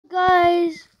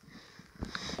guys?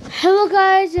 Hello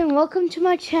guys and welcome to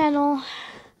my channel.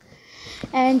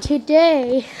 And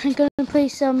today I'm gonna play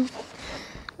some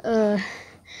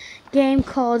game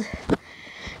called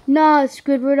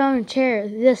Squidward on a Chair,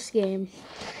 this game.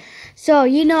 So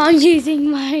I'm using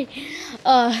my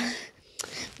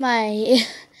my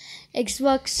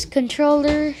Xbox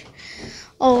controller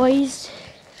always.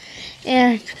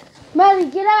 And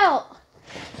Maddie, get out!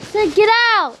 Say get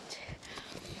out!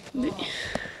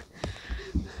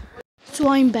 So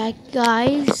I'm back,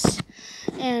 guys,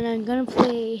 and I'm gonna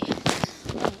play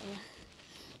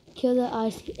Kill the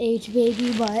Ice Age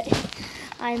Baby, but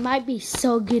I might be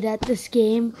so good at this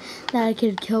game that I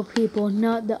can kill people,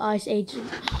 not the Ice Age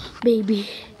Baby.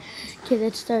 Okay,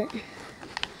 let's start.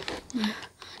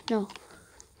 No.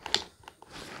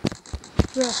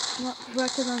 Bruh,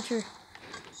 rocket launcher.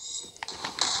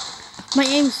 My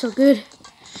aim's so good.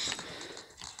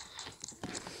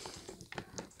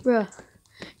 Bruh.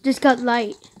 Just got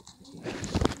light.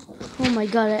 Oh my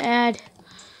god, an ad.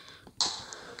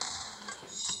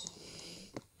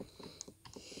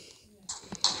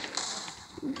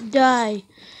 Die.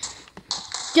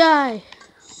 Die.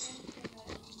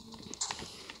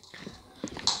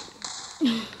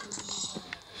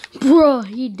 Bro,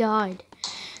 he died.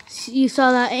 You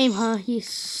saw that aim, huh? You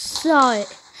saw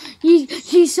it.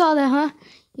 You saw that, huh?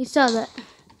 You saw that.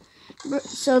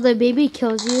 So the baby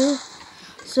kills you.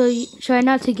 So you try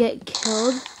not to get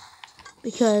killed,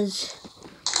 because,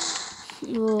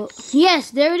 well,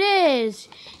 yes, there it is.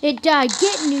 It died.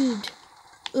 Get noobed.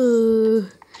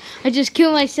 I just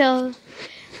killed myself.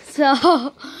 So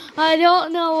I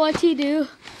don't know what to do.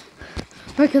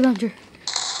 Rocket launcher,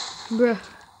 bruh.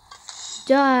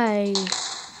 Die.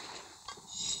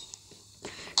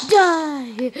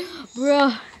 Die,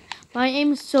 bruh. My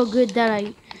aim is so good that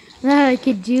I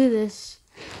could do this.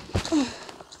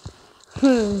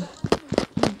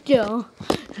 Joe.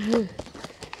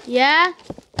 Yeah?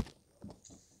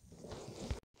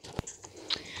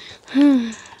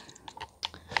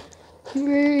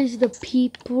 Where is the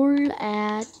people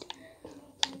at?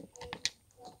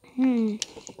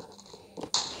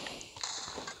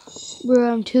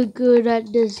 Bro, I'm too good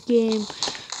at this game.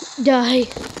 Die.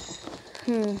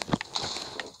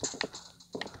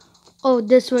 Oh,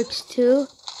 this works too?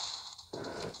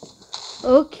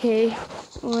 Okay.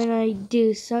 When I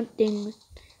do something.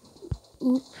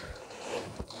 Oop.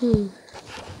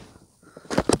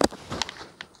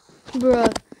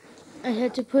 Bruh, I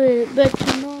had to put it back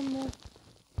to normal.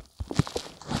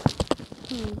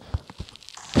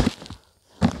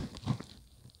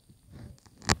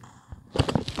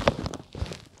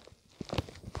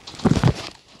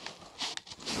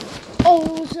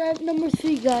 Oh, it's at number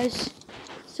 3, guys.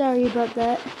 Sorry about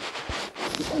that.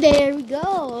 There we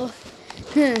go.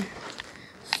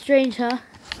 Strange, huh?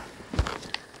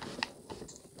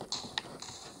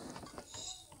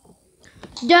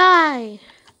 Die!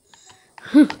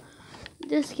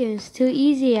 This game is too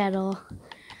easy at all.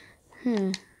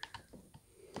 How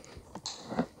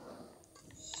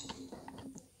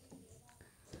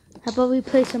about we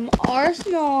play some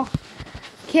Arsenal?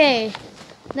 Okay,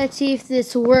 let's see if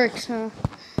this works, huh?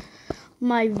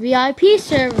 My VIP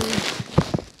server.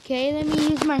 Okay, let me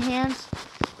use my hands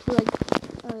to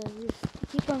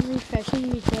keep on refreshing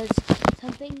because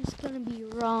something's gonna be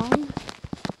wrong.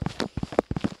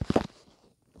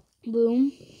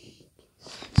 Boom.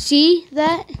 See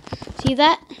that? See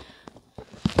that?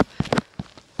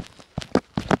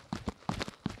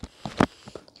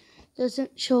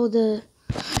 Doesn't show the...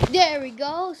 There we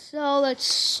go. So let's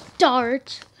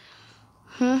start.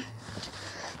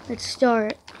 Let's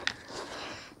start.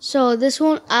 So this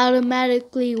won't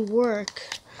automatically work,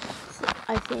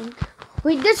 I think.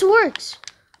 Wait, this works.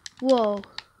 Whoa.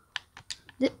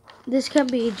 This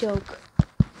can't be a joke.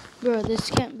 Bro, this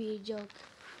can't be a joke.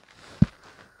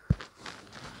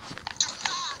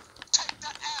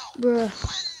 Bruh.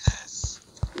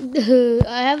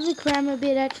 I have the camera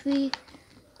bit actually.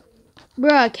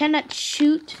 Bruh, I cannot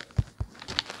shoot.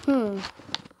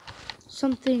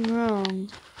 Something wrong.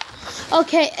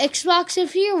 Okay, Xbox,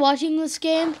 if you're watching this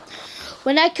game,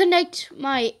 when I connect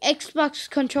my Xbox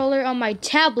controller on my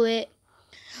tablet,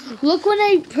 look, when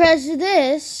I press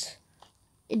this,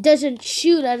 it doesn't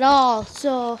shoot at all.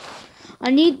 So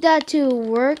I need that to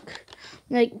work.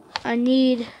 Like, I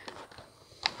need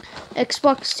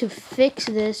Xbox to fix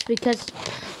this, because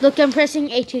look, I'm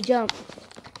pressing A to jump.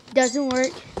 Doesn't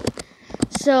work.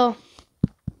 So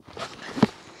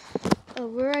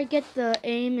where I get the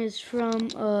aim is from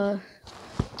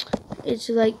it's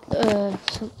like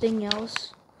something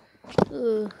else.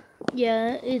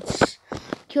 Yeah, it's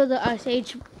Kill the Ice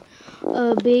Age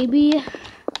Baby.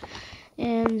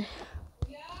 And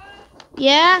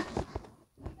yeah,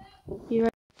 you're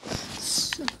right.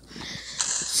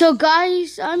 So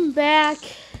guys, I'm back.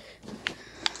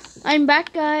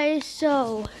 Guys.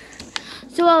 So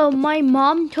my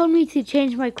mom told me to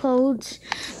change my clothes.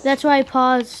 That's why I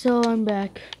paused. So I'm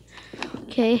back.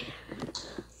 Okay.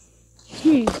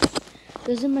 This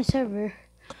is my server.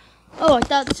 Oh, I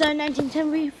thought Sun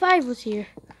 1975 was here.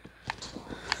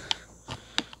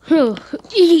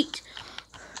 Eat.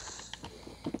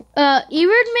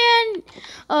 Eward man,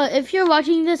 if you're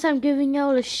watching this, I'm giving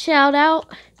you a shout out.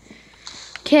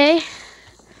 Okay.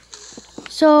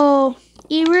 So,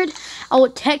 Eward, I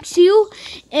will text you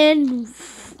in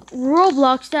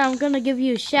Roblox that I'm gonna give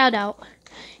you a shout out.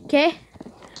 Okay.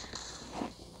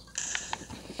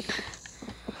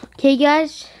 Okay,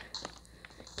 guys.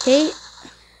 Okay.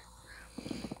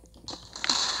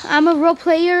 I'm a role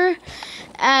player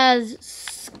as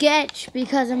Sketch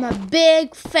because I'm a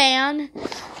big fan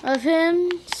of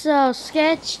him. So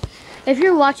Sketch, if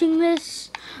you're watching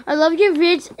this, I love your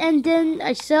vids, and then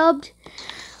I subbed.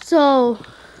 So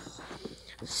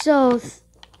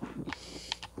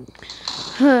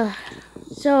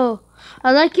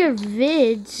I like your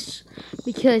vids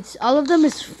because all of them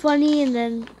is funny,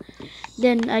 and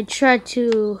then I try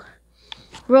to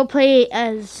roleplay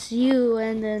as you,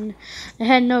 and then I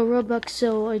had no Robux,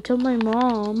 so I told my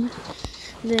mom.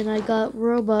 Then I got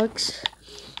Robux,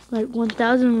 like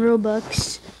 1,000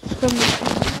 Robux from my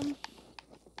mom,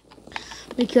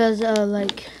 because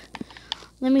like,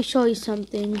 let me show you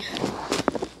something.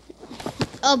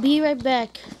 I'll be right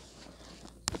back.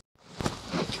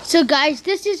 So guys,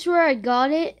 this is where I got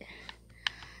it.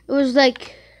 It was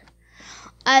like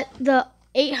at the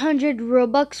 800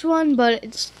 Robux one, but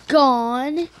it's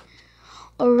gone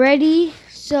already.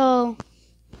 So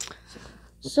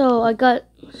I got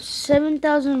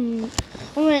 7,000,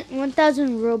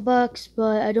 1,000 Robux,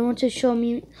 but I don't want to show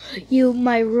you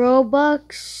my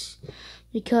Robux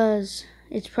because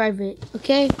it's private.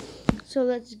 Okay, so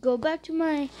let's go back to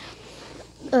my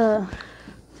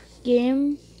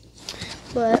game,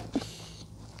 but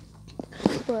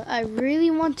I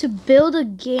really want to build a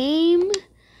game,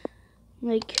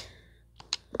 like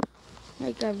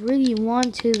I really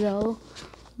want to though,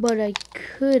 but I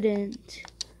couldn't.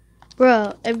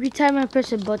 Bro, every time I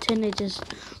press a button, it just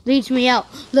leads me out.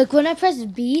 Look, when I press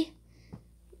B,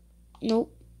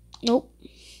 nope.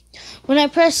 When I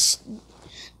press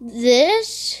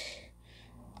this,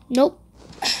 nope.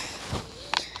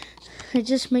 It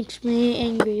just makes me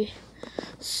angry.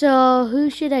 So, who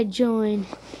should I join?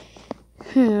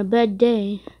 Bad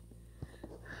day.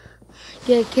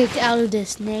 Get kicked out of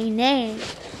this. Nay.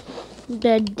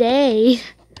 Bad day.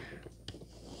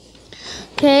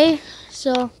 Okay,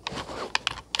 so.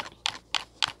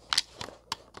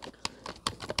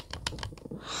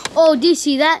 Oh, do you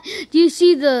see that? Do you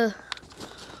see the...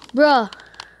 Bruh.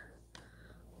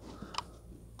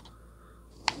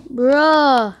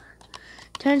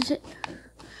 Turns it...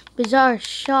 Bizarre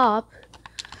shop.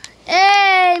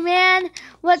 Hey, man.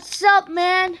 What's up,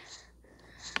 man?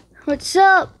 What's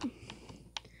up?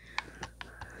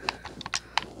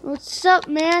 What's up,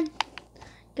 man?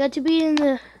 Got to be in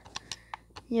the...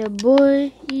 Yeah,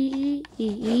 boy.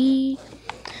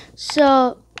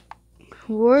 So,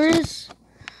 where's...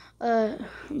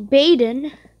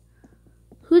 Baden?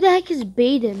 Who the heck is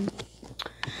Baden?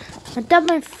 I thought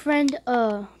my friend,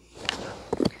 oh,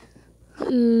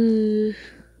 V.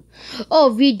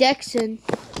 Dexon.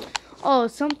 Oh,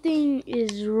 something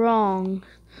is wrong.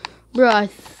 Bro, I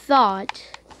thought.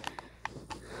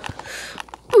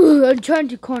 I'm trying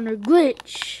to corner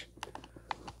glitch.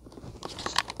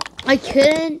 I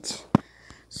couldn't.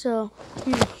 So,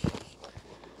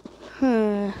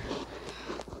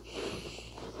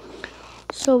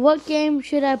 So what game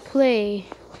should I play?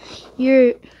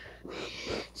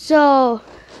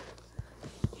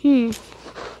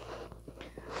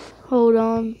 Hold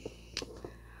on.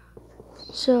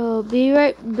 So be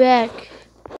right back.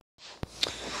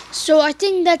 So I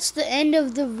think that's the end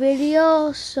of the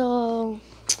video. So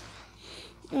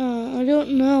I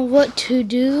don't know what to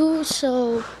do.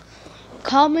 So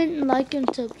comment, like,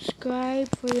 and subscribe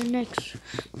for the next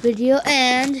video,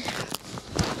 and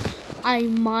I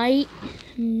might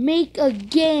make a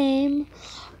game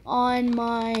on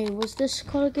my, what's this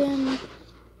called again?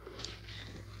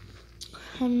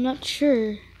 I'm not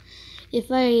sure. If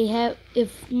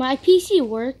my PC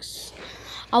works,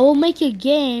 I will make a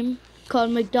game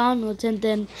called McDonald's, and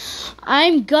then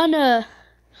I'm gonna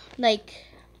like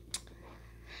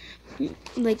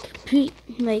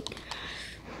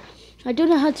I don't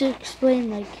know how to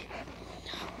explain,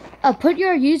 put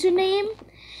your username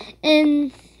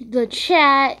in the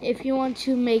chat if you want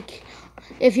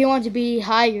to be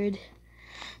hired.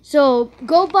 So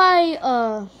go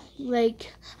buy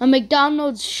like a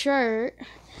McDonald's shirt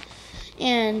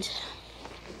and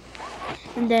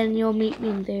then you'll meet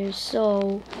me there.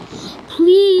 So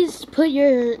please put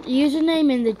your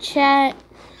username in the chat.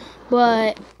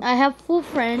 But I have full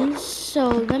friends, so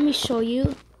let me show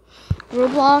you.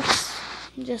 Roblox,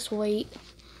 just wait.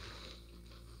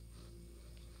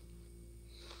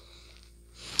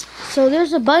 So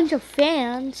there's a bunch of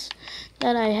fans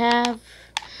that I have.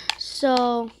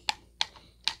 So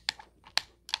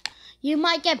you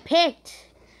might get picked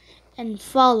and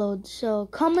followed. So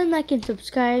comment, like, and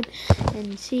subscribe,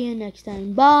 and see you next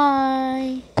time.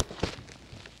 Bye.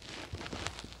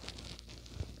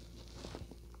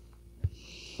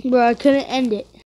 Bro, I couldn't end it.